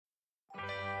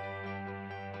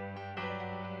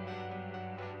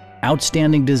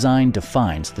Outstanding design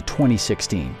defines the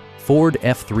 2016 Ford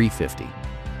F-350.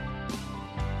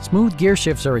 Smooth gear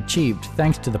shifts are achieved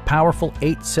thanks to the powerful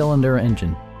 8-cylinder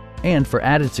engine. And for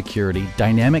added security,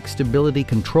 dynamic stability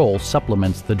control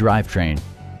supplements the drivetrain.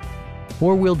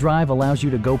 Four-wheel drive allows you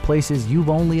to go places you've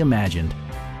only imagined.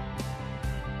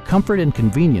 Comfort and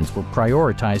convenience were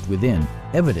prioritized within,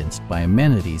 evidenced by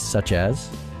amenities such as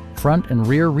front and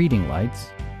rear reading lights,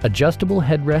 adjustable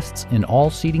headrests in all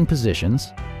seating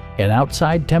positions, an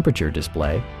outside temperature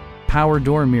display, power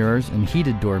door mirrors and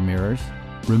heated door mirrors,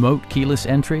 remote keyless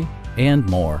entry, and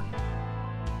more.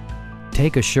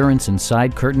 Take assurance in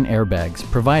side curtain airbags,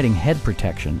 providing head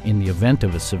protection in the event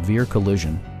of a severe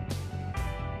collision.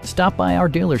 Stop by our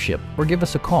dealership or give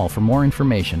us a call for more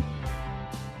information.